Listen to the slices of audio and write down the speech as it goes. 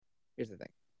Here's the thing.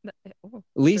 Oh,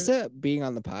 Lisa being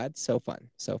on the pod, so fun.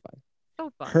 So fun.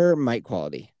 so fun. Her mic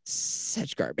quality,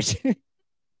 such garbage.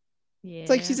 Yeah.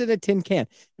 It's like she's in a tin can.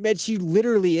 Man, she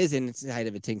literally is inside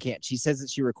of a tin can. She says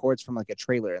that she records from like a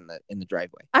trailer in the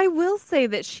driveway. I will say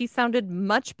that she sounded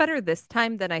much better this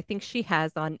time than I think she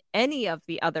has on any of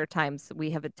the other times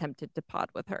we have attempted to pod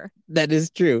with her. That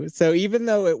is true. So even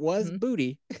though it was Mhm.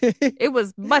 booty, It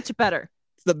was much better.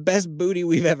 it's the best booty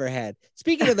we've ever had.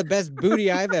 Speaking of the best booty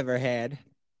I've ever had,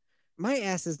 my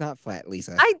ass is not flat,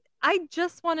 Lisa. I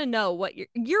just want to know what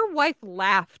your wife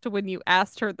laughed when you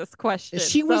asked her this question.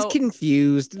 She was So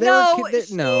confused. no,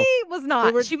 No, she was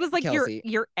not. She was like Kelsey.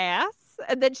 your ass,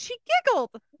 and then she giggled.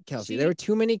 Kelsey, there were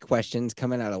too many questions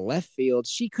coming out of left field.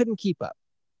 She couldn't keep up.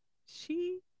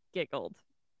 She giggled.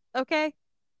 Okay.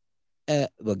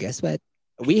 Well, guess what?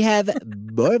 We have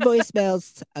more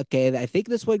voicemails. Okay, I think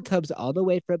this one comes all the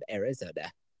way from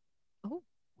Arizona. Oh.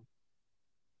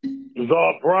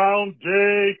 The Brown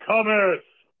Day Cometh.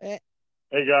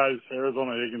 Hey guys,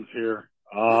 Arizona Higgins here.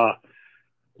 Love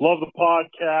the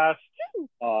podcast.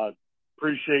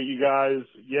 Appreciate you guys.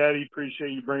 Yeti,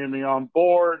 appreciate you bringing me on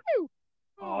board. You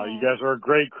guys are a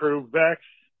great crew. Vex,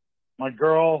 my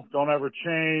girl, don't ever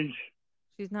change.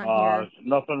 She's not here.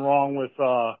 Nothing wrong with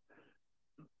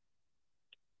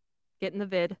getting the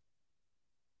vid.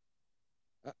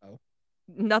 Uh-oh.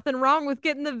 Nothing wrong with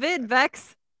getting the vid,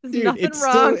 Vex. There's Dude, nothing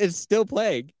wrong. It's still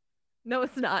playing. No,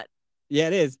 it's not. Yeah,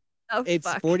 it is. Oh, it's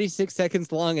fuck. 46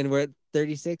 seconds long and we're at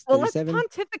 36, well, 37.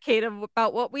 Let's pontificate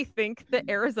about what we think the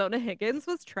Arizona Higgins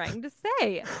was trying to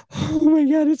say. Oh my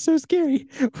God, it's so scary.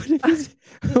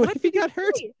 What if he got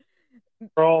hurt?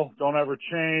 Girl, don't ever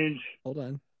change. Hold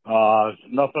on.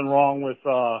 Nothing wrong with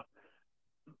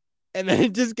and then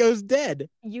it just goes dead.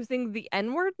 Using the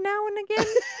N-word now and again?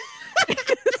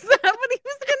 Is that what he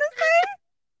was gonna say?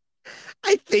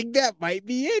 I think that might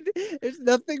be it. There's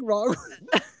nothing wrong with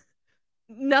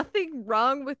nothing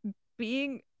wrong with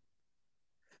being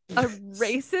a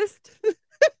racist,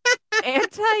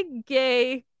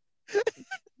 anti-gay,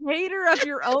 hater of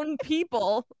your own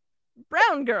people,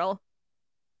 brown girl.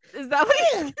 Is that what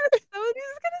he was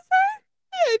gonna say?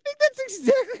 Yeah, I think that's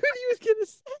exactly what he was gonna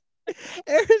say.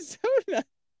 Arizona.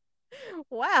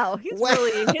 Wow, he's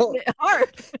really hitting it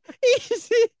hard.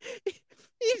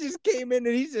 He just came in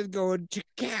and he's just going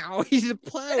cow. He's a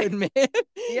plowing man.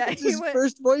 Yeah, it's his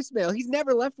first voicemail. He's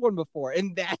never left one before,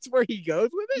 and that's where he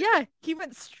goes with it. Yeah, he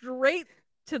went straight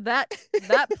to that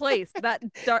place, that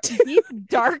deep,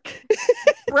 dark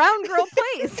brown girl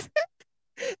place.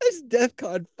 That's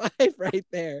DEFCON 5 right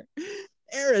there.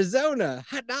 Arizona,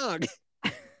 hot dog.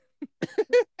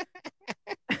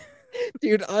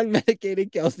 Dude,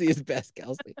 unmedicated Kelsey is best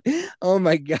Kelsey. Oh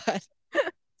my God.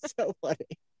 So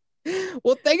funny.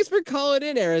 Well, thanks for calling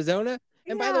in, Arizona.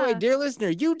 And by the way, dear listener,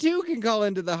 you too can call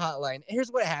into the hotline. Here's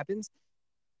what happens.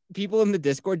 People in the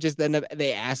Discord just end up,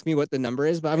 they ask me what the number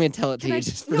is, but I'm going to tell it to you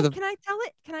just for the... Can I tell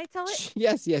it? Can I tell it?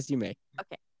 Yes, you may.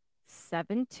 Okay.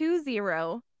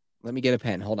 720. Let me get a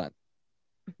pen. Hold on.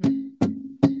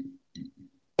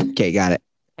 Okay, got it.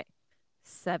 Okay.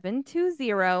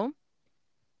 720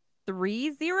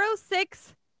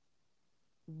 306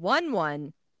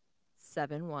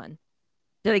 1171.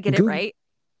 Did I get it right?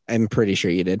 I'm pretty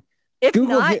sure you did. If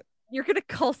not, you're going to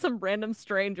call some random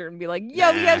stranger and be like,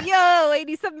 yo,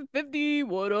 8750,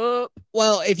 what up?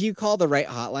 Well, if you call the right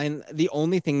hotline, the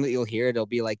only thing that you'll hear, it'll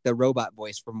be like the robot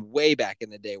voice from way back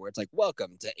in the day where it's like,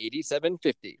 welcome to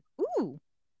 8750. Ooh.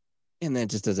 And then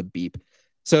it just does a beep.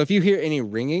 So if you hear any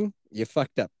ringing, you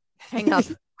fucked up. Hang up.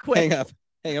 Quick.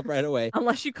 Hang up right away.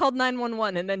 Unless you called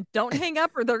 911, and then don't hang up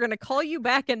or they're going to call you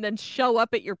back and then show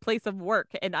up at your place of work.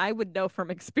 And I would know from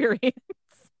experience.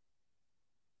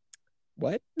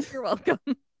 What? You're welcome.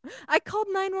 I called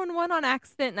 911 on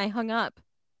accident and I hung up.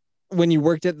 When you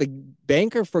worked at the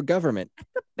bank or for government? At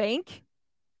the bank.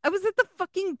 I was at the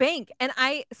fucking bank. And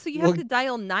so you have to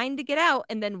dial 9 to get out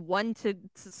and then 1 to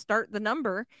start the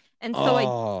number. And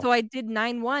so I did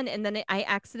 9-1 and then I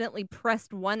accidentally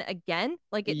pressed 1 again.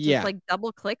 Like it just like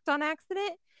double clicked on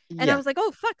accident. And I was like,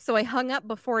 oh, fuck. So I hung up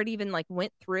before it even like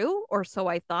went through, or so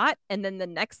I thought. And then the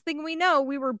next thing we know,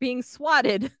 we were being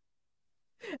swatted.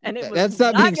 And it was That's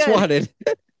not being good. swatted.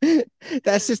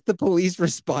 That's just the police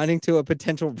responding to a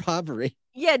potential robbery.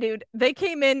 Yeah, dude. They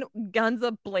came in guns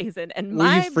a blazing, and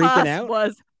my boss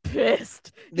was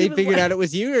pissed. They figured out it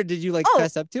was you, or did you like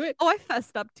fess up to it? Oh, I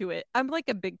fessed up to it. I'm like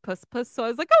a big puss, so I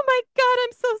was like, oh my God,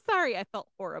 I'm so sorry. I felt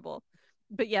horrible.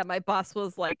 But yeah, my boss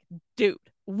was like, dude,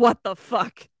 what the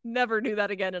fuck? Never do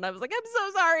that again. And I was like, I'm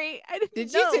so sorry. I didn't know.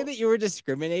 Did you say that you were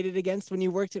discriminated against when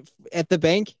you worked at the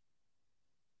bank?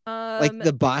 Like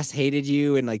the boss hated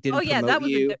you and like didn't promote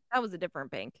you. That was a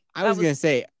different bank. I was gonna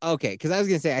say, okay, because I was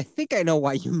gonna say I think I know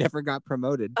why you never got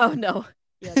promoted. Oh no.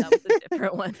 Yeah, that was a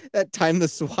different one. That time the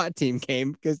SWAT team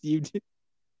came because you did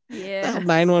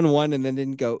 911 and then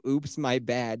didn't go, oops, my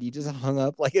bad. You just hung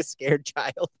up like a scared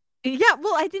child. Yeah,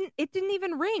 well, it didn't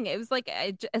even ring. It was like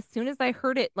as soon as I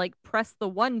heard it like press the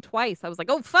 1 twice, I was like,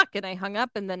 oh fuck, and I hung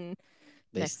up, and then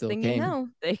next thing you know,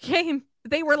 they came.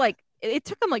 They were like, it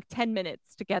took them like 10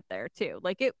 minutes to get there too.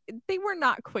 Like they were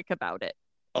not quick about it.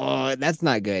 Oh, that's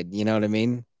not good. You know what I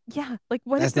mean? Yeah, like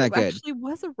what if it actually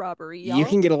was a robbery, y'all? You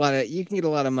can get a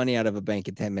lot of money out of a bank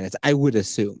in 10 minutes, I would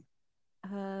assume.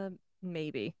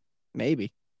 Maybe.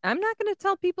 I'm not going to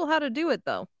tell people how to do it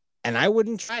though. And I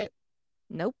wouldn't try it.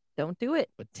 Nope, don't do it.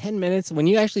 But 10 minutes, when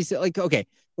you actually sit like, okay,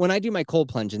 when I do my cold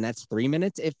plunge and that's 3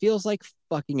 minutes, it feels like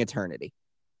fucking eternity.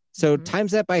 So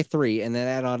times that by 3 and then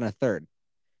add on a third.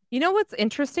 You know what's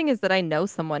interesting is that I know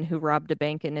someone who robbed a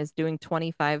bank and is doing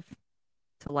 25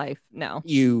 to life now.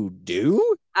 You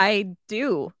do? I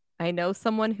do. I know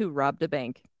someone who robbed a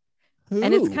bank. Who?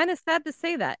 And it's kind of sad to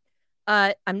say that.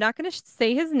 I'm not going to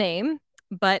say his name,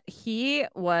 but he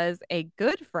was a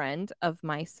good friend of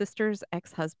my sister's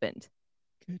ex-husband.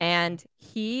 And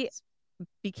he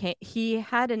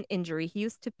had an injury. He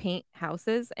used to paint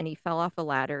houses and he fell off a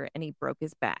ladder and he broke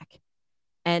his back.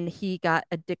 And he got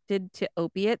addicted to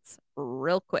opiates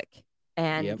real quick.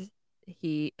 And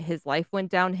his life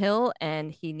went downhill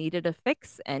and he needed a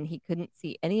fix and he couldn't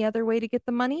see any other way to get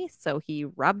the money. So he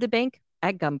robbed a bank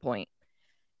at gunpoint.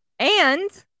 And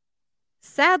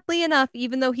sadly enough,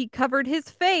 even though he covered his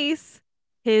face,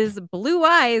 his blue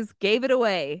eyes gave it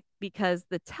away because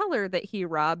the teller that he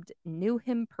robbed knew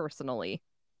him personally.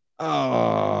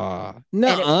 Oh,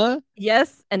 no.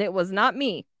 Yes, and it was not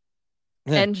me.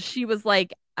 And she was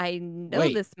like, I know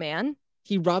this man.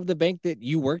 He robbed the bank that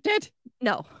you worked at?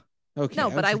 No. Okay. No,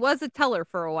 but I was a teller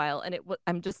for a while, and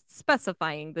I'm just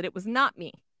specifying that it was not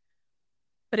me.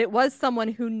 But it was someone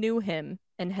who knew him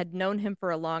and had known him for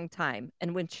a long time.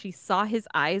 And when she saw his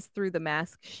eyes through the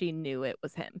mask, she knew it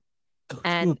was him.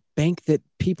 And a bank that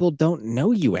people don't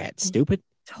know you at, stupid.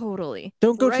 Totally.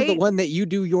 Don't go to the one that you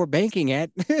do your banking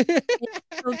at.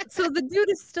 So the dude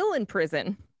is still in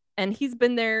prison, and he's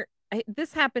been there.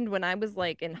 This happened when I was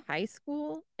like in high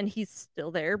school, and he's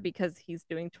still there because he's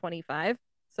doing 25.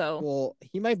 So, well,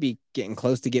 he might be getting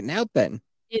close to getting out then.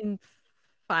 In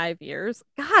 5 years.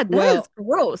 God, that is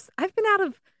gross. I've been out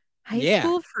of high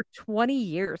school for 20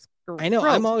 years. I know.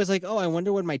 I'm always like, oh, I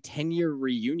wonder when my 10-year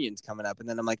reunion's coming up. And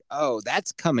then I'm like, oh,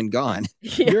 that's come and gone.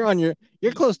 Yeah.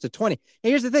 You're close to 20. And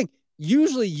here's the thing.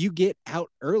 Usually you get out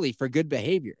early for good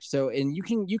behavior. So, and you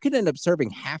can end up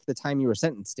serving half the time you were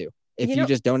sentenced to if you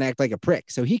just don't act like a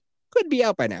prick. So he could be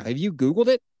out by now. Have you Googled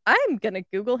it? I'm going to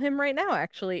Google him right now,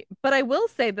 actually. But I will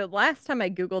say that last time I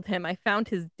Googled him, I found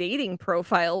his dating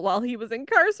profile while he was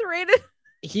incarcerated.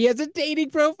 He has a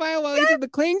dating profile while he's in the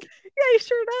clink? Yeah, he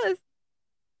sure does.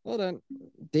 Hold on.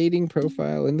 Dating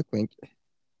profile in the clink.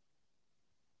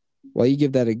 While you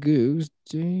give that a goose,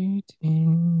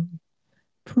 dating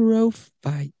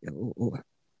profile.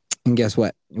 And guess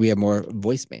what? We have more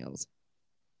voicemails.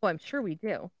 Oh, I'm sure we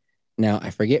do. Now,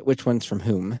 I forget which one's from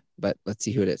whom, but let's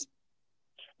see who it is.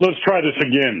 Let's try this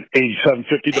again.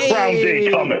 8750, the Brown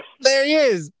Day cometh. There he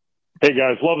is. Hey,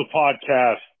 guys. Love the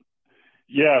podcast.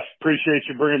 Yes, appreciate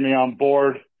you bringing me on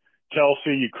board.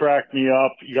 Kelsey, you cracked me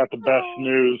up. You got the best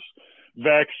news.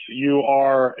 Vex, you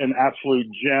are an absolute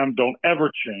gem. Don't ever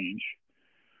change.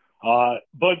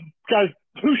 But, guys,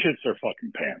 who shits their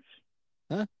fucking pants?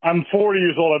 Huh? I'm 40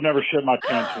 years old. I've never shit my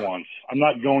pants once. I'm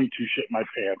not going to shit my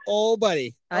pants. Oh,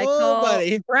 buddy.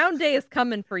 Buddy. Brown Day is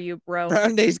coming for you, bro.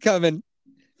 Brown Day's coming.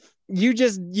 You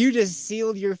just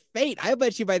sealed your fate. I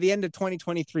bet you by the end of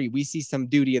 2023, we see some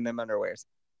duty in them underwears.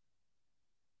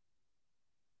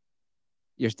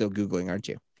 You're still Googling, aren't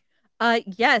you?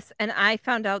 Yes, and I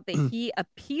found out that he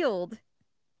appealed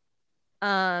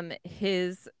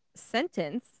his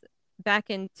sentence back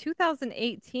in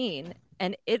 2018,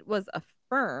 and it was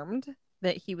affirmed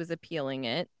that he was appealing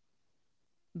it,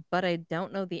 but I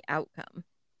don't know the outcome.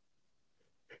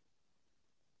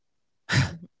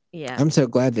 Yeah. I'm so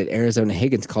glad that Arizona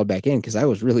Higgins called back in because I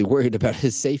was really worried about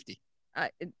his safety.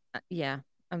 Yeah,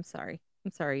 I'm sorry.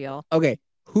 I'm sorry, y'all. Okay,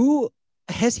 who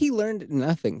has he learned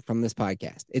nothing from this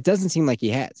podcast? It doesn't seem like he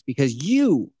has, because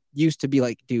you used to be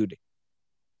like, dude,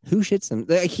 who shits them?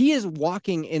 Like, he is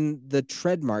walking in the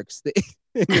tread marks,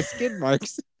 in the skid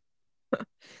marks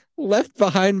left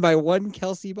behind by one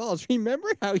Kelsey Balls. Remember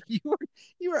how you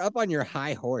were up on your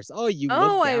high horse? Oh, you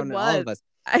looked down at all of us.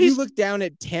 You looked down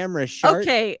at Tamara Shart.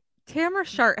 Okay, Tamara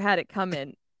Shart had it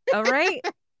coming. All right.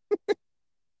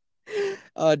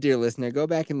 Oh, dear listener, go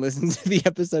back and listen to the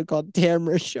episode called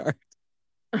Tamra Shark.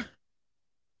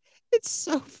 It's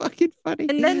so fucking funny.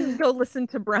 And then go listen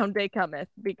to Brown Day Cometh,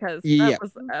 because that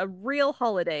was a real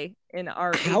holiday in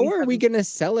our. How are we going to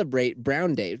celebrate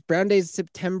Brown Day? Brown Day is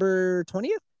September 20th?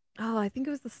 Oh, I think it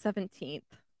was the 17th.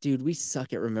 Dude, we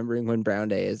suck at remembering when Brown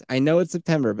Day is. I know it's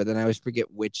September, but then I always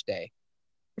forget which day.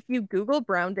 If you Google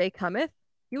Brown Day Cometh,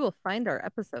 you will find our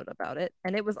episode about it.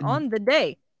 And it was on the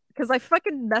day, because I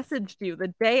fucking messaged you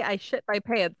the day I shit my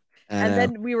pants. And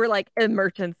then we were like,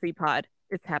 emergency pod.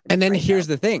 It's happening. And then here's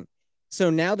the thing. So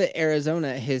now that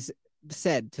Arizona has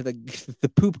said to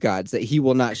the poop gods that he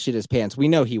will not shit his pants, we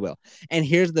know he will. And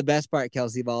here's the best part,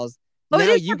 Kelsey Balls. Oh, now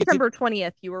it is September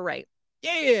 20th. You were right.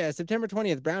 Yeah, September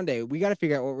 20th, Brown Day. We got to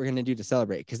figure out what we're going to do to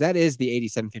celebrate, because that is the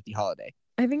 8750 holiday.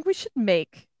 I think we should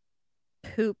make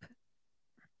poop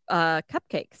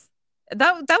cupcakes.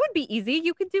 That would be easy.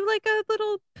 You could do like a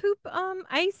little poop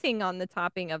icing on the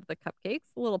topping of the cupcakes,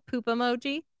 a little poop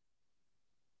emoji.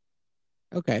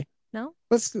 Okay. No?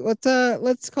 Let's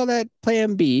call that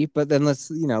plan B, but then let's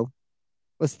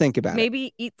think about it.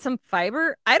 Maybe eat some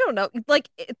fiber. I don't know. Like,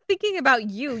 thinking about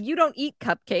you don't eat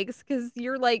cupcakes because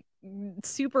you're like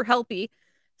super healthy.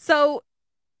 So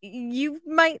you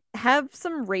might have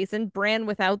some Raisin Bran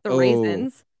without the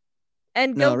raisins.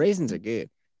 And no, raisins are good.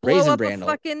 Blow Raisin up Bran a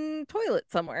fucking toilet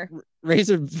somewhere.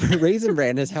 Raisin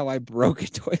Bran is how I broke a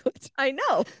toilet. I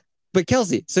know. But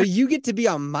Kelsey, so you get to be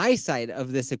on my side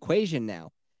of this equation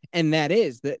now. And that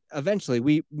is that eventually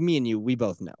me and you, we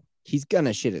both know he's going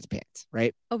to shit his pants,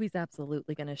 right? Oh, he's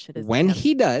absolutely going to shit his pants. When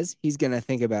he does, he's going to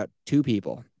think about two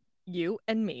people. You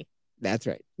and me. That's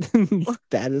right.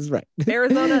 That is right.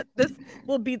 Arizona, this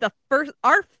will be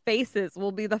our faces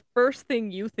will be the first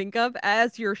thing you think of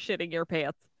as you're shitting your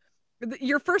pants.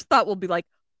 Your first thought will be like,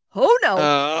 oh no.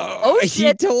 Oh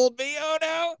shit. He told me, oh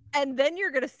no. And then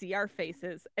you're going to see our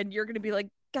faces and you're going to be like,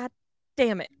 God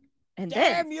damn it. And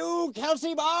damn you,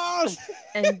 Kelsey Balls.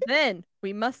 And then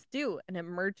we must do an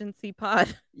emergency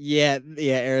pod. Yeah,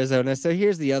 Arizona. So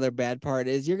here's the other bad part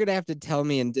is you're going to have to tell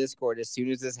me in Discord as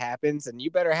soon as this happens, and you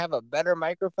better have a better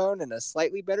microphone and a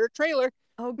slightly better trailer.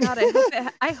 Oh, God.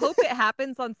 I hope it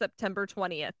happens on September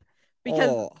 20th,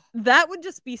 because that would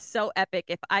just be so epic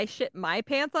if I shit my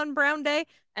pants on Brown Day,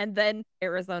 and then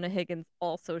Arizona Higgins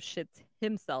also shits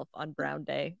himself on Brown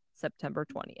Day, September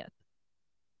 20th.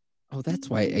 Oh, that's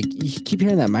why you keep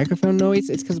hearing that microphone noise.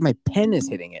 It's because my pen is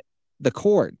hitting it, the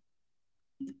cord.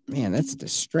 Man, that's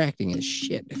distracting as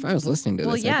shit. If I was listening to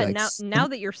this, yeah. I'd be like, now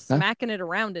that you're smacking it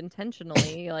around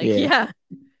intentionally, like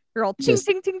you're all ting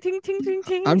ting ting ting ting ting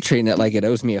ting. I'm treating it like it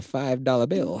owes me a $5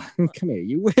 bill. Come here,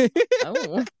 you.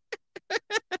 Oh,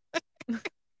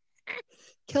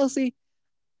 Kelsey.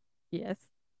 Yes.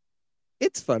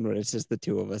 It's fun when it's just the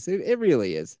two of us. It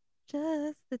really is.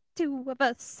 Just the two of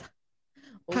us.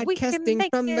 Podcasting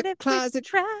from the closet,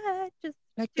 just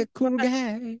like a cool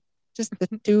guy. Just the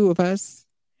two of us.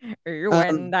 You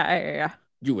and I.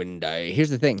 You and I. Here's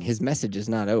the thing. His message is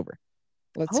not over.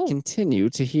 Let's continue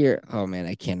to hear. Oh, man,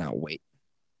 I cannot wait.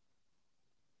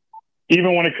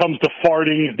 Even when it comes to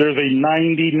farting, there's a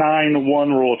 99-1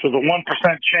 rule. If there's a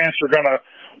 1% chance you're going to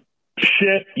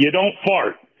shit, you don't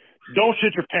fart. Don't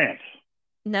shit your pants.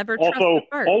 Never trust the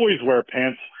fart. Always wear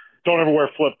pants. Don't ever wear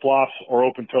flip-flops or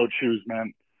open-toed shoes,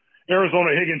 man.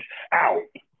 Arizona Higgins, out.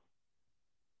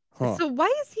 Huh. So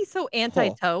why is he so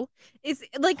anti-toe? Is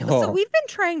like so we've been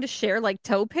trying to share like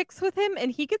toe pics with him,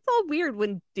 and he gets all weird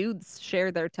when dudes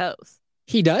share their toes.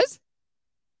 He does?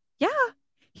 Yeah.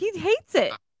 He hates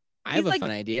it. I have a fun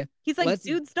idea. He's like,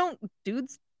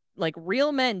 dudes like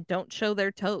real men don't show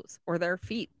their toes or their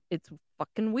feet. It's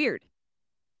fucking weird.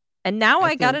 And now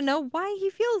I gotta know why he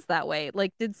feels that way.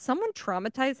 Like, did someone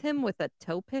traumatize him with a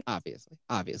toe pic? Obviously.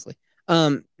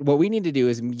 What we need to do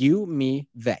is you, me,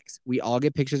 Vex. We all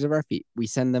get pictures of our feet. We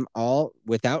send them all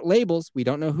without labels. We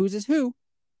don't know whose is who.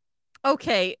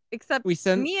 Okay, except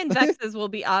me and Vex's will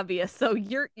be obvious. So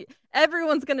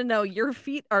everyone's gonna know your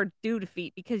feet are dude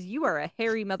feet because you are a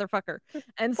hairy motherfucker.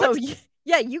 And so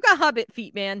you got hobbit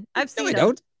feet, man. I've seen them. I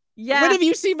don't. Yeah. When have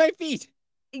you seen my feet?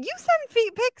 You send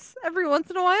feet pics every once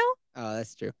in a while. Oh,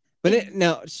 that's true. But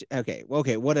okay.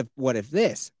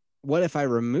 What if I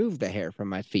remove the hair from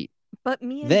my feet? But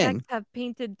me and Vex have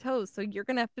painted toes, so you're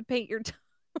gonna have to paint your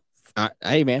toes.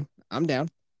 Hey, man, I'm down.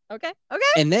 Okay.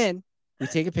 And then we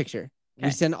take a picture. Okay.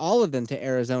 We send all of them to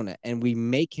Arizona, and we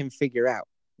make him figure out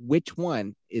which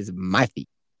one is my feet.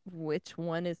 Which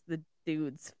one is the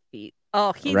dude's feet?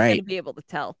 Oh, he's gonna be able to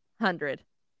tell. 100.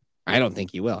 I don't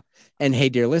think you will. And hey,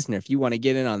 dear listener, if you want to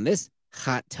get in on this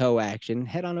hot toe action,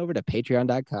 head on over to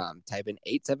patreon.com, type in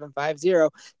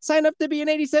 8750, sign up to be an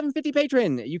 8750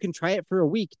 patron. You can try it for a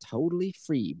week, totally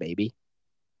free, baby.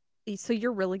 So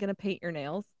you're really gonna paint your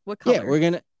nails? What color? Yeah, we're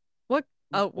gonna. What?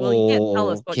 Oh, well, you can't tell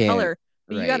us what color.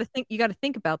 But right. You gotta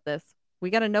think about this. We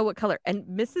gotta know what color. And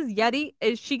Mrs. Yeti,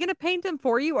 is she gonna paint them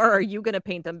for you, or are you gonna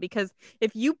paint them? Because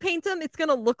if you paint them, it's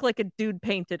gonna look like a dude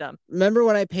painted them. Remember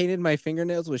when I painted my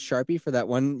fingernails with Sharpie for that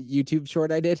one YouTube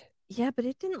short I did? Yeah, but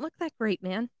it didn't look that great,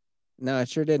 man. No, it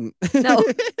sure didn't. No,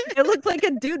 it looked like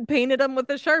a dude painted them with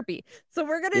a Sharpie. So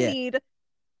we're gonna need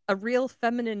a real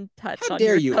feminine touch. How on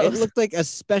dare your you? toes. It looked like a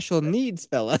special needs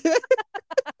fella.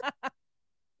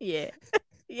 Yeah,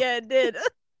 it did.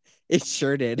 It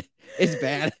sure did. It's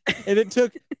bad, and it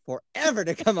took forever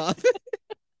to come off.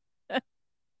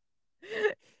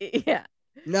 Yeah.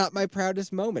 Not my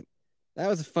proudest moment. That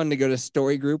was fun to go to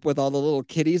story group with all the little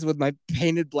kitties with my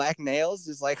painted black nails.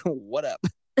 Just like, what up?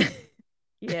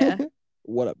 Yeah.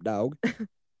 What up, dog?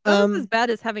 That was as bad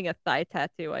as having a thigh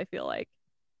tattoo, I feel like.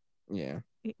 Yeah.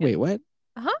 Wait, what?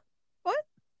 Huh? What?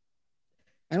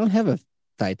 I don't have a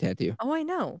thigh tattoo. Oh, I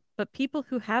know. But people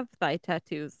who have thigh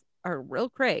tattoos are real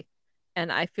cray. And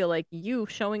I feel like you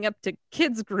showing up to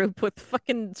kids group with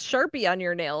fucking Sharpie on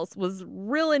your nails was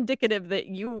real indicative that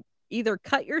you either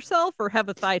cut yourself or have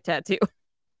a thigh tattoo.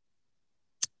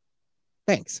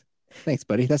 Thanks,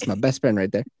 buddy. That's my best friend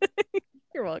right there.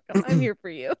 You're welcome. I'm here for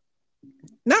you.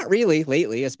 Not really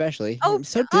lately, especially. Oh, I'm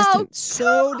so distant.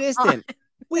 So distant.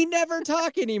 We never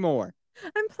talk anymore.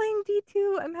 I'm playing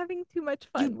D2. I'm having too much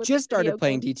fun. You just started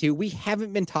playing D2. We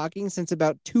haven't been talking since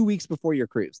about 2 weeks before your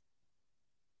cruise.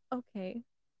 Okay.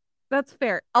 That's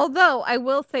fair. Although I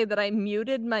will say that I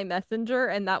muted my messenger,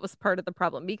 and that was part of the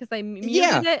problem because I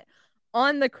muted it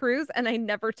on the cruise and I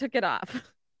never took it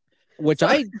off. Which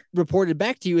I reported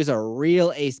back to you as a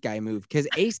real Ace Guy move, because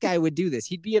Ace Guy would do this.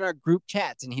 He'd be in our group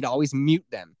chats and he'd always mute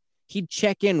them. He'd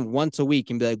check in once a week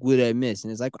and be like, what did I miss?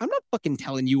 And it's like, I'm not fucking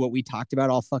telling you what we talked about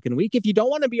all fucking week. If you don't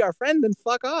want to be our friend, then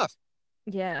fuck off.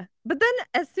 Yeah. But then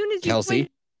as soon as you Kelsey.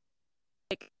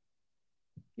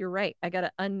 You're right. I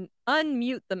gotta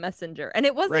unmute the messenger. And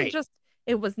it wasn't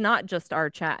it was not just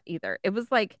our chat either. It was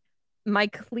like my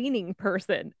cleaning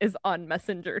person is on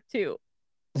Messenger too.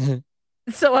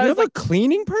 So I was like, a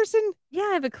cleaning person? Yeah,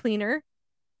 I have a cleaner.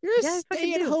 You're a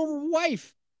stay-at-home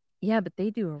wife. Yeah, but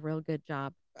they do a real good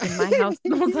job. And my house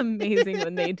smells amazing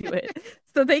when they do it.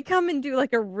 So they come and do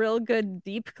like a real good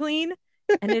deep clean,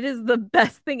 and it is the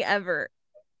best thing ever.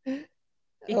 Yeah.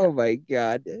 Oh my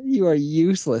God. You are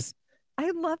useless. I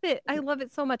love it. I love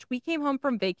it so much. We came home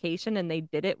from vacation and they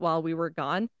did it while we were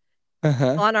gone.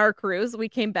 On our cruise, we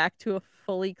came back to a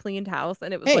fully cleaned house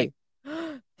and it was like,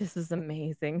 this is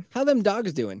amazing. How them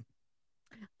dogs doing?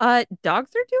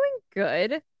 Dogs are doing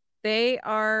good. They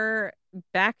are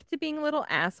back to being little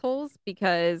assholes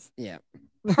because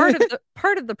part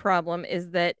of the problem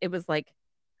is that it was like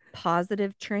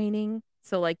positive training.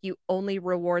 So like you only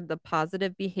reward the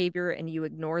positive behavior and you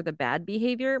ignore the bad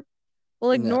behavior.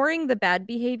 Well, ignoring the bad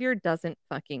behavior doesn't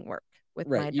fucking work with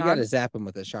my dog. You gotta zap them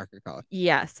with a shocker collar.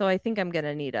 Yeah, so I think I'm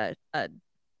gonna need a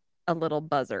little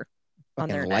buzzer on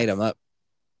their light them up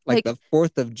like the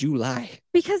 4th of July.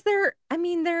 Because they're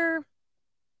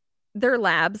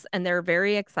labs and they're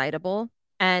very excitable.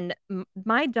 And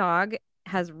my dog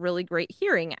has really great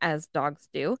hearing, as dogs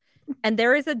do. And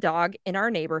there is a dog in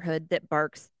our neighborhood that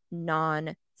barks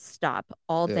non-stop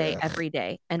all day, every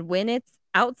day. And when it's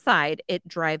outside, it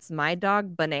drives my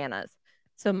dog bananas.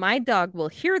 So my dog will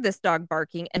hear this dog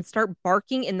barking and start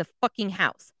barking in the fucking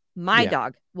house. My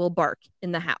dog will bark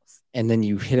in the house. And then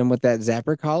you hit him with that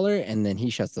zapper collar and then he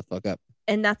shuts the fuck up.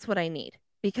 And that's what I need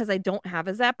because I don't have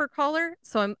a zapper collar.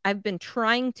 So I've been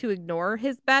trying to ignore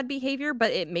his bad behavior,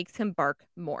 but it makes him bark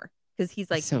more because he's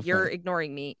like, you're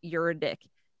ignoring me. You're a dick.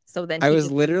 So then I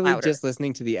was literally just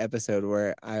listening to the episode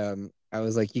where I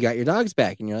was like, you got your dogs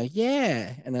back? And you're like,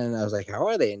 yeah. And then I was like, how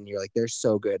are they? And you're like, they're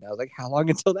so good. And I was like, how long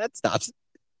until that stops?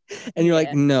 And you're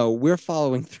like, no, we're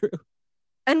following through.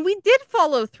 And we did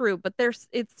follow through, but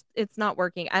it's not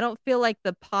working. I don't feel like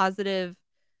the positive,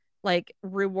 like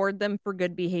reward them for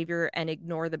good behavior and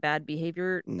ignore the bad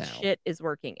behavior shit is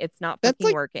working. It's not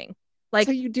fucking working. Like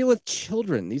that's how you deal with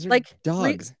children. These are like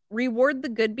dogs. Reward the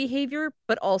good behavior,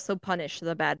 but also punish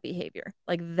the bad behavior.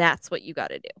 Like that's what you got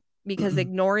to do. Because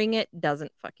ignoring it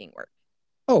doesn't fucking work.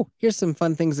 Oh, here's some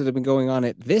fun things that have been going on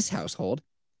at this household.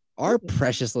 Our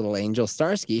precious little angel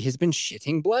Starsky has been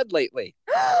shitting blood lately.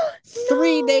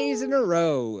 3 days in a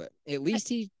row. At least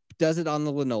he does it on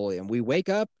the linoleum. We wake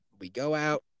up, we go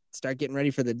out, start getting ready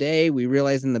for the day. We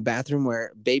realize in the bathroom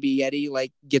where baby Yeti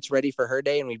like gets ready for her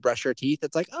day and we brush her teeth.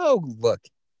 It's like, oh, look,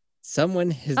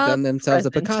 someone has done themselves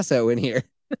a Picasso in here.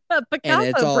 A Picasso and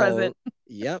it's all, present.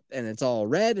 Yep, and it's all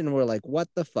red, and we're like, what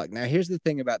the fuck? Now, here's the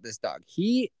thing about this dog.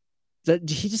 He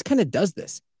just kind of does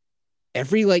this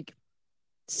every like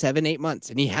 7-8 months,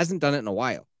 and he hasn't done it in a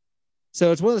while.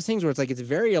 So it's one of those things where it's like, it's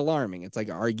very alarming. It's like,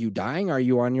 are you dying? Are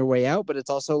you on your way out? But it's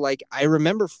also like, I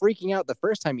remember freaking out the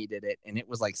first time he did it, and it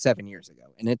was like 7 years ago.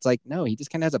 And it's like, no, he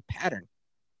just kind of has a pattern.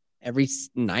 Every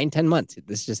 9-10 months,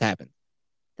 this just happens.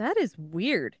 That is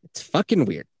weird. It's fucking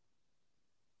weird.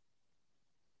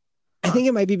 I think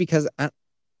it might be because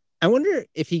I wonder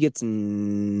if he gets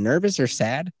nervous or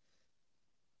sad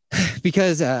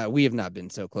because we have not been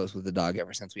so close with the dog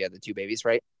ever since we had the 2 babies,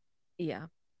 right? Yeah.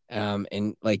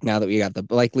 And like now that we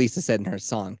got like Lisa said in her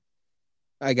song,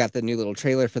 I got the new little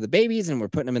trailer for the babies and we're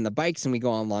putting them in the bikes and we go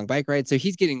on long bike rides. So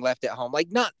he's getting left at home, like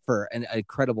not for an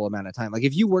incredible amount of time. Like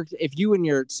if you and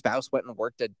your spouse went and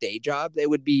worked a day job, it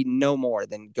would be no more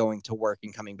than going to work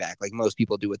and coming back like most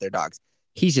people do with their dogs.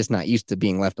 He's just not used to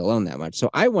being left alone that much. So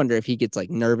I wonder if he gets like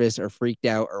nervous or freaked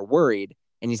out or worried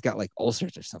and he's got like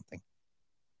ulcers or something.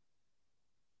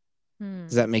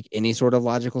 Does that make any sort of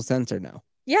logical sense or no?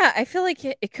 Yeah, I feel like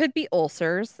it could be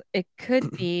ulcers. It could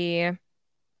be,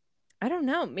 I don't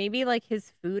know, maybe like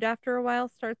his food after a while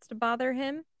starts to bother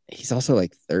him. He's also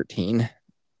like 13.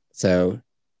 So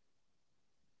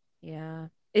yeah.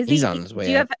 He's on his way.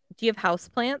 Do you have house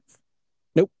plants?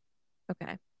 Nope.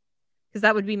 Okay. Because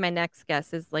that would be my next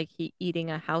guess is like he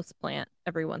eating a house plant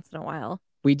every once in a while.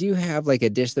 We do have like a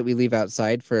dish that we leave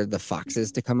outside for the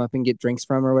foxes to come up and get drinks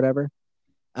from or whatever.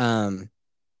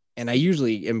 And I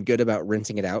usually am good about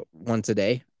rinsing it out once a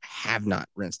day. I have not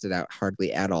rinsed it out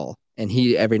hardly at all. And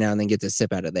he every now and then gets a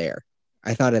sip out of there.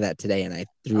 I thought of that today and I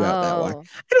threw out that water.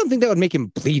 I don't think that would make him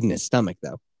bleed in his stomach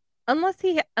though. Unless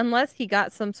he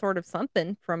got some sort of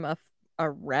something from a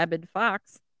rabid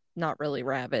fox. Not really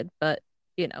rabid, but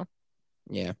you know.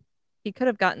 Yeah. He could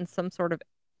have gotten some sort of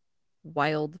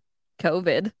wild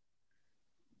COVID.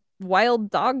 Wild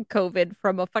dog COVID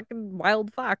from a fucking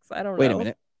wild fox. I don't know. Wait a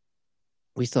minute.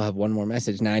 We still have one more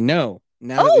message. Now I know.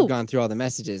 Now that we've gone through all the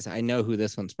messages, I know who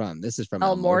this one's from. This is from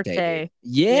El Morte.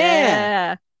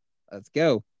 Yeah. Let's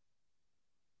go.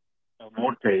 El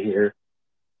Morte here.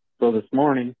 So this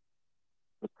morning,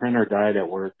 the printer died at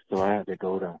work, so I had to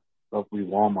go to lovely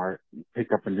Walmart and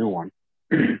pick up a new one.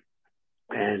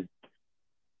 And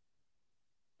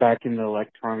back in the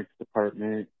electronics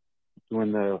department,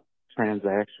 doing the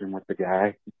transaction with the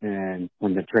guy, and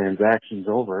when the transaction's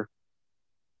over,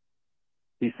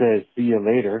 he says, "See you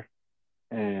later."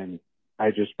 And I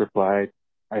just replied,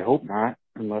 "I hope not,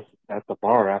 unless it's at the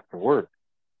bar after work."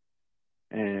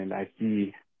 And I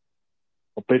see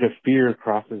a bit of fear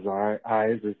cross his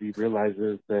eyes as he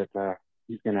realizes that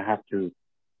he's going to have to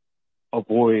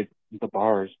avoid the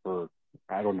bars for,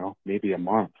 I don't know, maybe a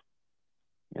month.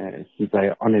 Since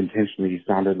I unintentionally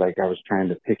sounded like I was trying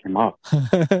to pick him up.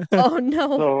 Oh,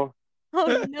 no. So,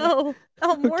 oh, no.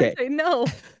 El Morte, no.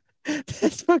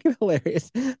 That's fucking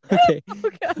hilarious. Okay. Oh,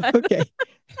 God. Okay.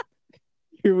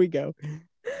 Here we go.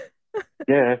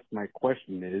 Yes, my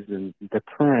question is, in the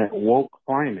current woke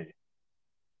climate,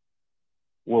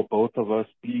 will both of us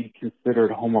be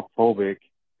considered homophobic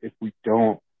if we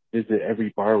don't visit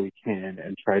every bar we can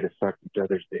and try to suck each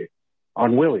other's dick?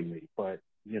 Unwillingly, but,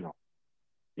 you know.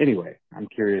 Anyway, I'm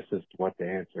curious as to what the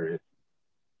answer is.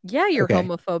 Yeah, you're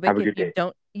homophobic if you day.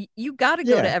 don't. You got to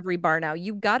go to every bar now.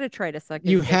 You got to try to suck.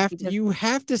 You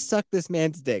have to suck this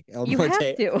man's dick. El you Morte.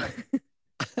 have to.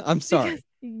 I'm sorry.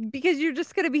 Because you're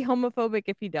just going to be homophobic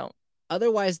if you don't.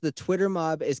 Otherwise, the Twitter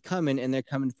mob is coming and they're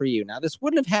coming for you. Now, this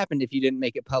wouldn't have happened if you didn't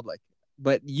make it public,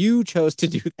 but you chose to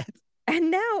do that.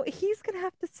 And now he's going to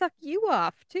have to suck you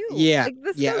off too. Yeah.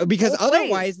 Because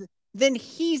otherwise, ways. Then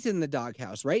he's in the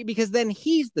doghouse, right? Because then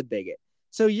he's the bigot.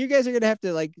 So you guys are going to have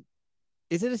to like,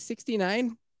 is it a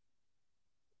 69?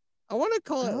 I want to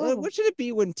call it, what should it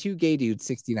be when 2 gay dudes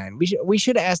 69? We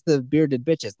should ask the bearded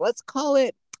bitches. Let's call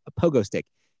it a pogo stick.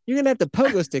 You're going to have to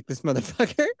pogo stick this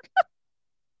motherfucker.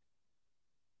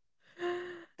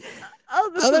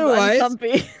 Oh, this is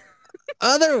unsumpy.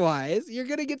 Otherwise, you're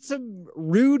going to get some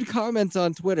rude comments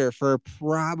on Twitter for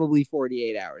probably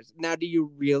 48 hours. Now, do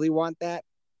you really want that?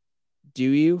 Do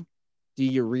you? Do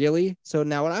you really? So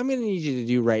now what I'm going to need you to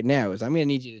do right now is I'm going to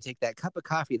need you to take that cup of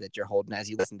coffee that you're holding as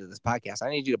you listen to this podcast. I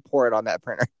need you to pour it on that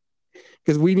printer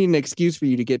because we need an excuse for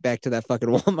you to get back to that fucking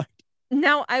Walmart.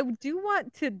 Now, I do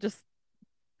want to just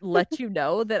let you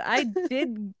know that I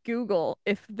did Google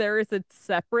if there is a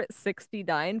separate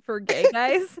 69 for gay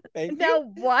guys. Now,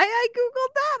 why I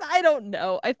Googled that, I don't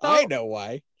know. I know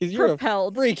why. Because you're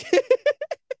propelled. A freak.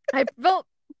 I felt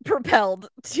propelled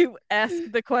to ask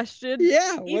the question.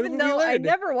 Yeah, even though I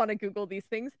never want to Google these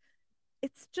things.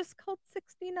 It's just called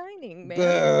 69ing, man.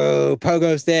 Boo!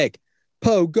 Pogo stick.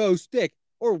 Pogo stick.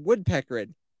 Or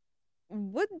woodpeckering.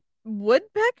 Woodpeckering?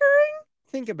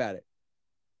 Think about it.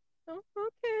 Oh,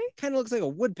 okay. Kind of looks like a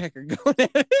woodpecker going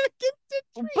at a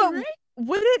tree, but right?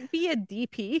 Would it be a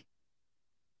DP?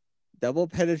 Double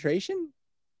penetration?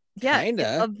 Yeah,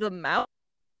 kinda. Of the mouth.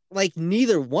 Like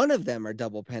neither one of them are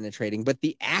double penetrating, but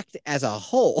the act as a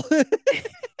whole.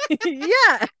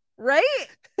 Yeah, right?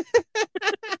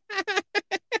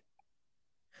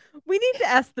 We need to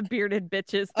ask the bearded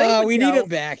bitches. We need it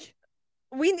back.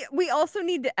 We also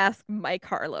need to ask Mike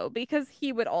Harlow because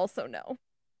he would also know.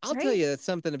 I'll tell you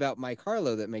something about Mike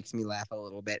Harlow that makes me laugh a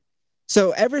little bit.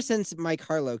 So ever since Mike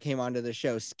Harlow came onto the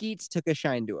show, Skeets took a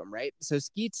shine to him, right? So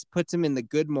Skeets puts him in the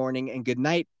good morning and good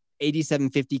night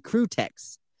 8750 crew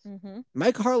texts. Mm-hmm.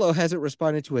 Mike Harlow hasn't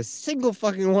responded to a single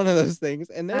fucking one of those things,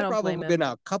 and there's probably been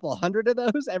a couple hundred of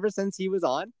those ever since he was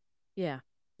on. Yeah.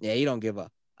 Yeah, you don't give a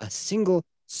single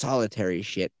solitary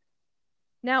shit.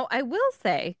 Now, I will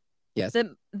say yes,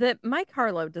 that Mike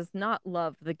Harlow does not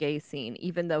love the gay scene,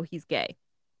 even though he's gay.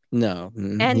 No,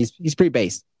 and he's pretty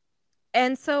based.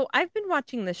 And so I've been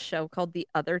watching this show called The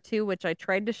Other Two, which I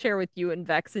tried to share with you and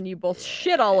Vex, and you both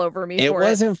shit all over me for it. It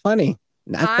wasn't funny.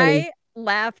 Not funny. I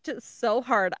laughed so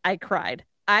hard I cried.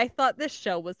 I thought this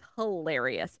show was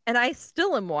hilarious, and I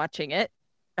still am watching it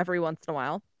every once in a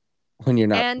while. When you're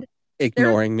not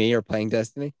ignoring me or playing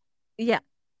Destiny? Yeah,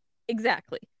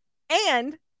 exactly.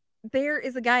 And there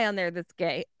is a guy on there that's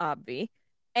gay, Obvi,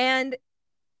 and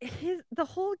the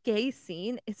whole gay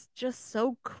scene is just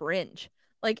so cringe.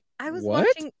 Like I was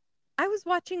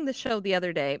watching the show the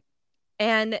other day,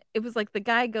 and it was like the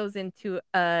guy goes into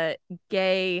a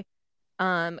gay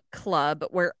club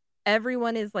where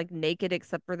everyone is like naked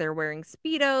except for they're wearing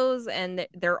Speedos, and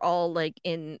they're all like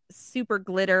in super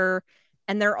glitter,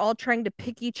 and they're all trying to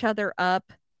pick each other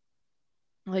up,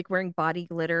 like wearing body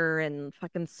glitter and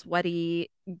fucking sweaty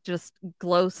just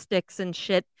glow sticks and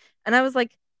shit. And I was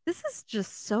like, this is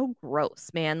just so gross,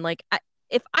 man. Like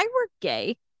if I were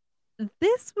gay,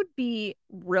 this would be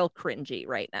real cringy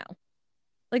right now.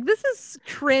 Like this is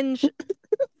cringe.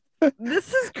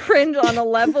 This is cringe on a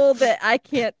level that I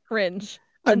can't cringe.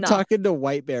 I'm talking to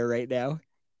White Bear right now,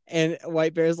 and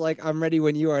White Bear's like, "I'm ready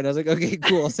when you are." And I was like, "Okay,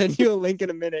 cool. I'll send you a link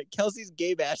in a minute." Kelsey's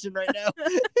gay bashing right now.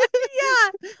 Yeah,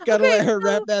 gotta let her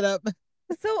wrap that up.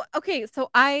 So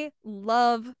I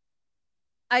love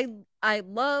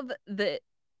that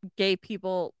gay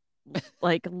people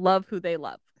like love who they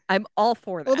love. I'm all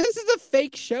for that. Well, this is a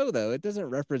fake show, though. It doesn't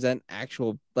represent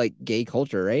actual like gay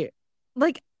culture, right?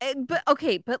 Like,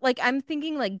 but like I'm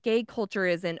thinking like gay culture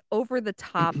is an over the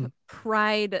top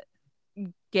pride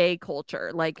gay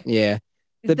culture. Like, yeah,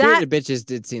 the bearded bitches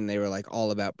did seem they were like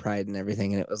all about pride and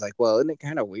everything, and it was like, well, isn't it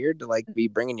kind of weird to like be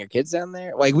bringing your kids down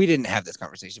there? Like, we didn't have this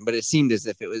conversation, but it seemed as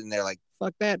if it was, and they're like,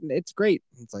 fuck that, and it's great.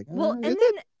 It's like, well, and then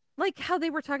like how they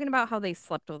were talking about how they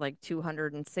slept with like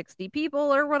 260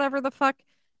 people or whatever the fuck.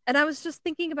 And I was just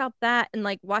thinking about that and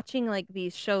like watching like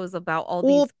these shows about all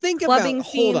these clubbing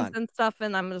scenes and stuff,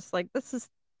 and I'm just like, this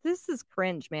is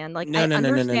cringe, man. Like I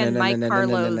understand Mike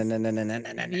Harlow's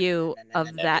view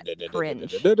of that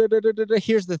cringe.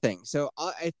 Here's the thing. So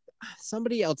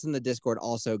somebody else in the Discord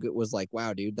also was like,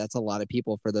 wow, dude, that's a lot of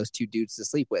people for those two dudes to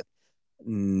sleep with.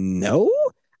 No?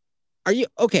 Are you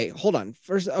okay? Hold on.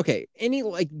 First, okay. Any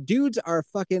like dudes are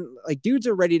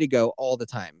ready to go all the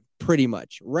time, pretty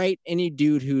much, right? Any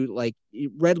dude who like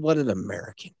red-blooded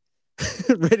American,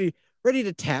 ready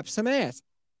to tap some ass,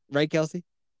 right, Kelsey?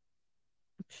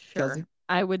 Sure. Kelsey?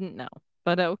 I wouldn't know,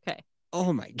 but okay.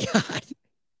 Oh my god,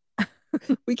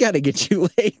 we gotta get you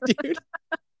laid, dude.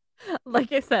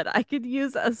 Like I said, I could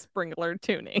use a sprinkler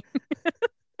tuning.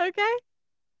 Okay,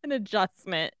 an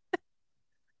adjustment.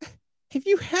 Have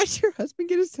you had your husband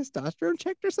get his testosterone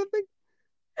checked or something?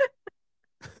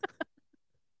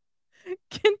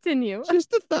 Continue.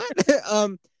 Just a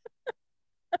thought.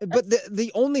 But the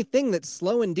only thing that's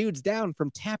slowing dudes down from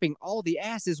tapping all the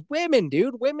ass is women,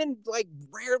 dude. Women like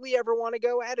rarely ever want to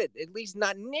go at it. At least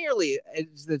not nearly at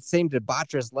the same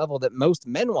debaucherous level that most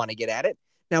men want to get at it.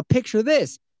 Now picture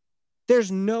this.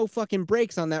 There's no fucking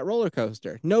brakes on that roller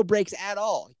coaster. No brakes at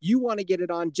all. You want to get it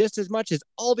on just as much as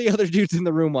all the other dudes in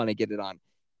the room want to get it on.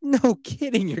 No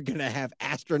kidding, you're going to have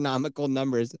astronomical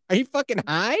numbers. Are you fucking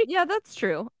high? Yeah, that's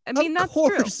true. I mean, that's true.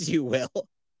 Of course you will.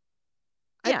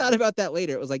 Yeah. I thought about that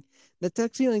later. It was like, the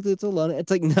tuxedo includes alone.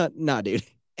 It's like, nah, dude.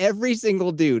 Every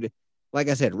single dude, like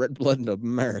I said, red-blooded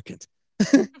Americans.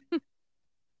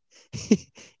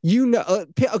 You know,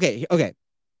 okay.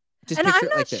 And I'm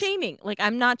not shaming. Like,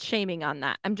 I'm not shaming on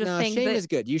that. I'm just saying shame is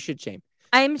good. You should shame.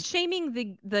 I'm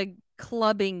shaming the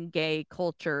clubbing gay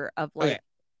culture of like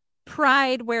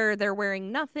Pride, where they're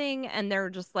wearing nothing and they're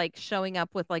just like showing up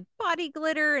with like body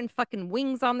glitter and fucking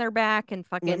wings on their back and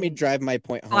fucking. Let me drive my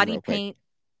point home. Body paint.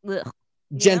 Ugh,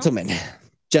 gentlemen,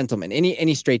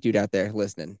 any straight dude out there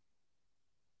listening,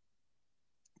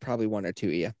 probably one or two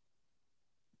of you.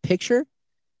 Picture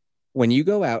when you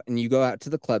go out to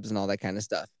the clubs and all that kind of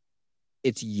stuff.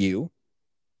 It's you.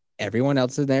 Everyone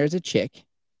else in there is a chick.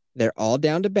 They're all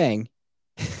down to bang.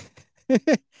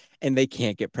 And they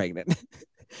can't get pregnant.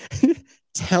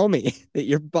 Tell me that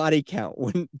your body count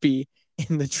wouldn't be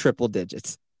in the triple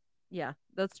digits. Yeah,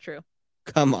 that's true.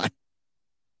 Come on.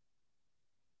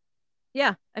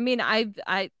 Yeah, I mean, I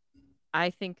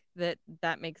think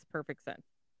that makes perfect sense.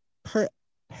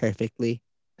 Perfectly.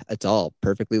 It's all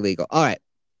perfectly legal. All right.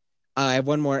 I have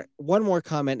one more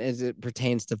comment as it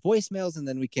pertains to voicemails, and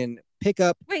then we can pick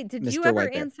up. Wait, did Mr. you ever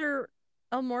answer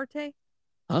El Morte?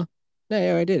 Huh?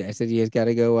 No, I did. I said he's got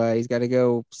to go. He's got to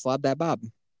go slob that bob.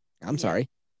 I'm sorry.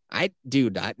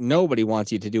 Nobody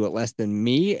wants you to do it less than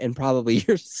me and probably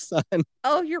your son.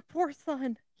 Oh, your poor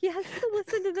son. He has to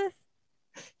listen to this.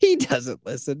 He doesn't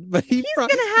listen, but he's gonna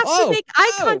have to make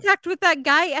eye contact with that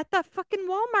guy at the fucking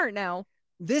Walmart now.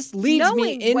 This leads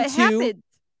me into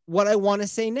what I want to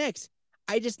say next.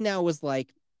 I just now was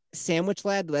like, Sandwich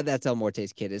Lad, that's El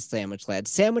Morte's kid, is Sandwich Lad.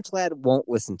 Sandwich Lad won't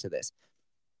listen to this.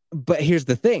 But here's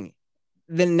the thing.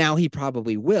 Then now he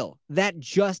probably will. That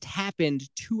just happened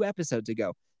 2 episodes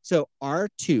ago. So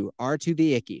R2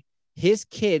 the Icky, his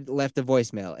kid left a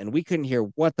voicemail and we couldn't hear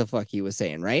what the fuck he was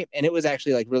saying, right? And it was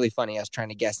actually like really funny. I was trying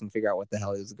to guess and figure out what the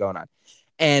hell was going on.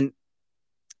 And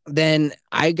then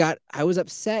I was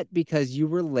upset because you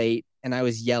were late and I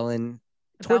was yelling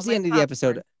towards the end of the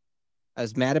episode. I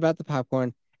was mad about the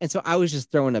popcorn. And so I was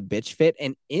just throwing a bitch fit.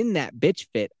 And in that bitch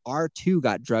fit, R2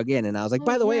 got drug in. And I was like,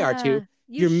 by the way, R2,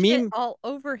 your meme all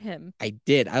over him. I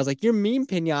did. I was like, your meme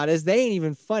pinatas, they ain't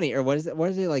even funny. Or what is it?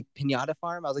 What is it, like Pinata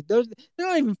Farm? I was like, they're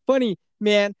not even funny,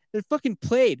 man. They're fucking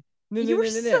played. You were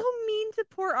so mean to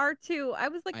poor R2. I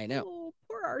was like, I know. Oh,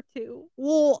 poor R2.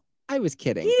 Well, I was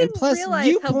kidding. He didn't realize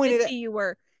you pointed bitchy you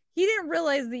were. He didn't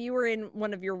realize that you were in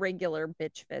one of your regular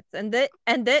bitch fits, and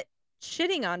that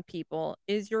shitting on people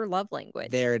is your love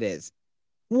language. There it is.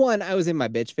 One, I was in my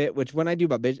bitch fit, which when I do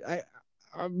my bitch,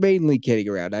 I'm mainly kidding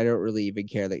around. I don't really even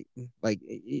care that, like,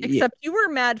 except you were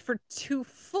mad for 2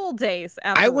 full days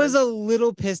afterwards. I was a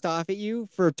little pissed off at you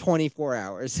for 24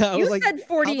 hours. So you was like, said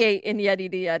 48 in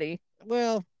Yeti to Yeti.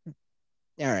 Well,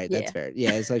 all right, that's fair.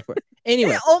 Yeah, it's like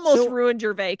anyway. It almost ruined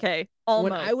your vacay.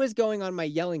 Almost. When I was going on my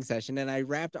yelling session and I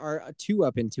wrapped R2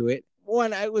 up into it,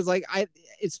 one, I was like,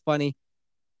 it's funny.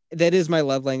 That is my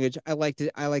love language. I like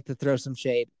to throw some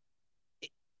shade.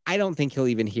 I don't think he'll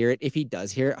even hear it. If he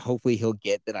does hear it, hopefully he'll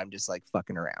get that I'm just like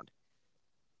fucking around.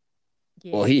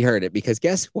 Yeah. Well, he heard it because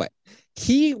guess what?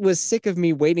 He was sick of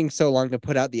me waiting so long to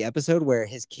put out the episode where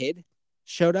his kid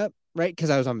showed up, right?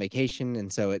 Because I was on vacation,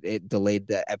 and so it delayed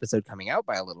the episode coming out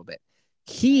by a little bit.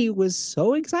 He was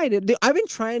so excited. I've been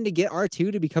trying to get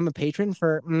R2 to become a patron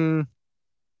for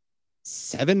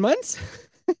 7 months.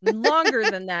 Longer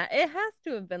than that. It has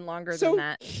to have been longer than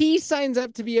that. He signs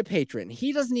up to be a patron.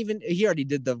 He already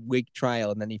did the week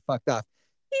trial and then he fucked off.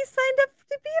 He signed up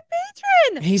to be a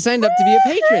patron. He signed up to be a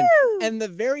patron. And the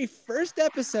very first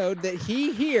episode that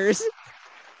he hears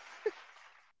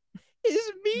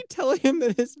is me telling him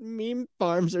that his meme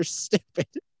farms are stupid.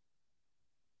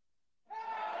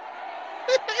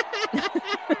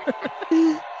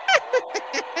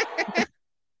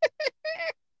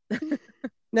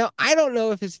 Now, I don't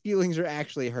know if his feelings are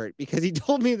actually hurt because he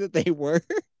told me that they were.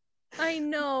 I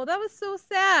know. That was so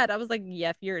sad. I was like,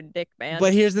 Yep, you're a dick, man.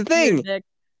 But here's the thing.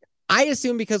 I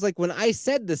assume because like when I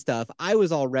said the stuff, I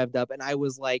was all revved up and I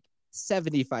was like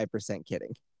 75%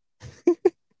 kidding.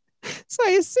 So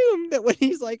I assume that when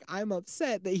he's like, I'm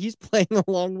upset, that he's playing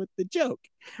along with the joke,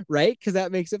 right? Because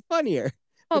that makes it funnier.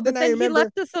 Oh, but then I remember he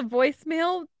left us a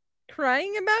voicemail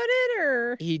crying about it,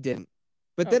 or? He didn't.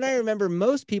 But then I remember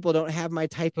most people don't have my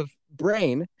type of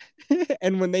brain.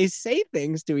 And when they say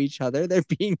things to each other, they're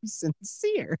being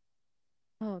sincere.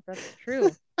 Oh, that's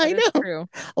true. I know. True.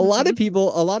 A lot of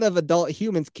people, a lot of adult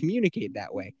humans communicate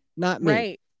that way. Not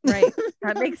me. Right.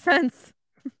 That makes sense.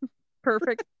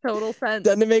 Perfect. Total sense.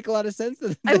 Doesn't it make a lot of sense?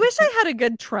 I wish I had a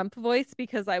good Trump voice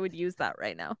because I would use that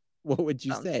right now. What would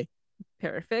you say?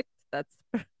 Perfect.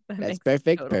 That's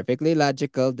perfect. Perfectly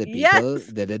logical. The people,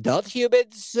 the adult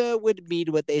humans would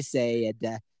mean what they say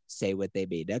and say what they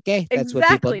mean. Okay, that's what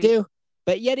people do.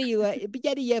 But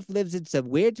Yeti F lives in some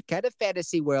weird kind of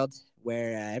fantasy world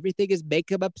where everything is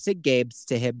makeup ups and games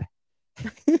to him.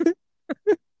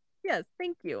 Yes,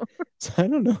 thank you. So I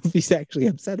don't know if he's actually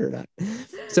upset or not.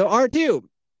 So R2,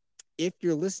 if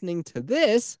you're listening to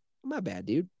this, my bad,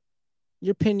 dude.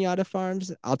 Your Pinata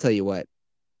Farms, I'll tell you what.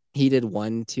 He did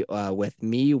one with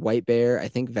me, White Bear. I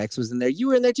think Vex was in there. You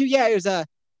were in there too. Yeah, it was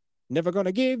Never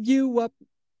Gonna Give You Up.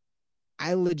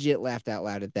 I legit laughed out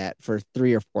loud at that for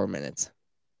 3 or 4 minutes.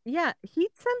 Yeah, he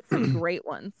sent some great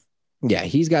ones. Yeah,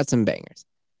 he's got some bangers.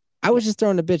 I was just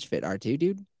throwing a bitch fit, R2,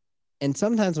 dude. And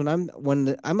sometimes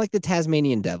when I'm like the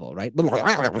Tasmanian devil, right?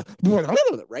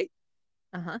 Right?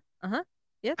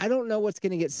 Yeah. I don't know what's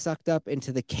gonna get sucked up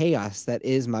into the chaos that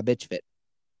is my bitch fit.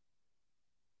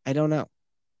 I don't know.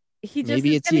 He just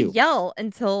is gonna yell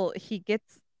until he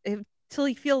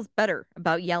feels better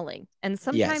about yelling. And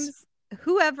sometimes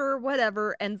whoever,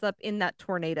 whatever, ends up in that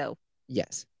tornado.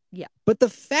 Yes. Yeah. But the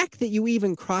fact that you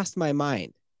even crossed my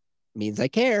mind means I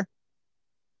care.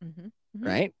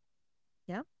 Right?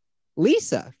 Yeah.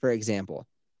 Lisa, for example,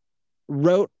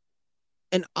 wrote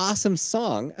an awesome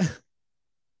song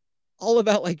all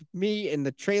about like me and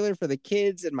the trailer for the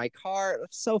kids and my car. It was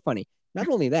so funny. Not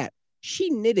only that, she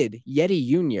knitted Yeti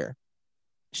Junior.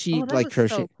 She crocheted.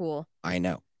 So cool. I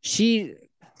know. She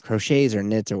crochets or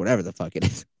knits or whatever the fuck it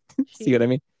is. See what I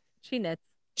mean? She knits.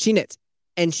 She knits.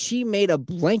 And she made a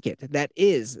blanket that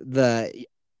is the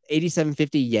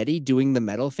 8750 Yeti doing the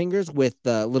metal fingers with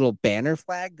the little banner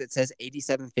flag that says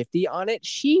 8750 on it.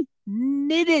 She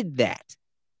knitted that.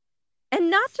 And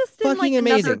not just in fucking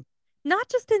amazing. Not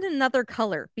just in another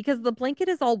color, because the blanket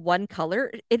is all one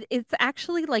color. It's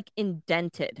actually like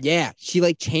indented. Yeah, she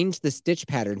like changed the stitch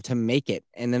pattern to make it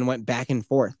and then went back and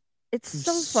forth. It's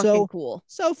so fucking cool.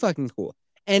 So fucking cool.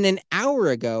 And an hour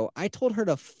ago, I told her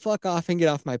to fuck off and get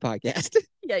off my podcast.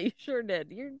 Yeah, you sure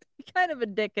did. You're kind of a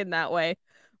dick in that way,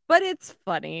 but it's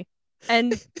funny.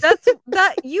 And that's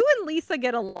that you and Lisa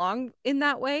get along in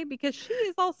that way because she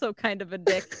is also kind of a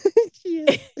dick. She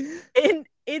is.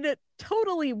 In a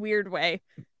totally weird way.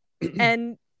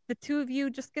 And the two of you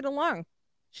just get along.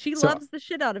 She loves the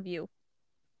shit out of you.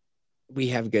 We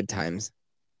have good times.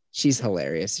 She's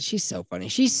hilarious. She's so funny.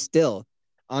 She's still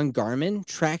on Garmin,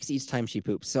 tracks each time she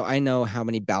poops. So I know how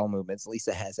many bowel movements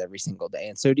Lisa has every single day.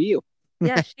 And so do you.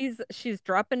 Yeah, she's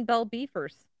dropping bell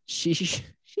beefers. She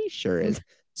sure is.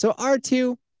 So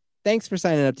R2, thanks for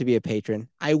signing up to be a patron.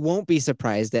 I won't be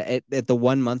surprised at the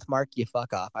 1 month mark you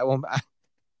fuck off. I won't.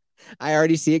 I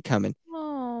already see it coming.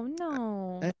 Oh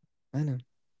no. I know.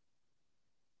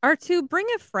 R2, bring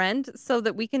a friend so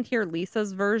that we can hear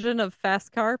Lisa's version of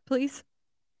Fast Car, please.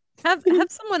 Have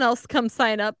someone else come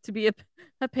sign up to be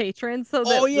a patron so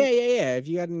that. Oh yeah. If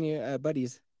you got any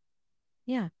buddies.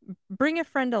 Yeah, bring a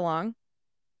friend along.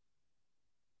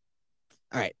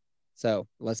 All right, so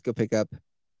let's go pick up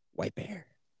White Bear.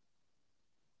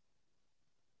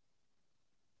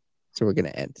 So we're gonna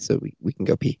end so we can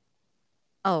go pee.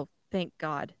 Oh, thank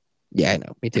God. Yeah, I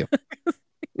know. Me too.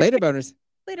 Later, boners.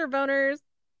 Later, boners.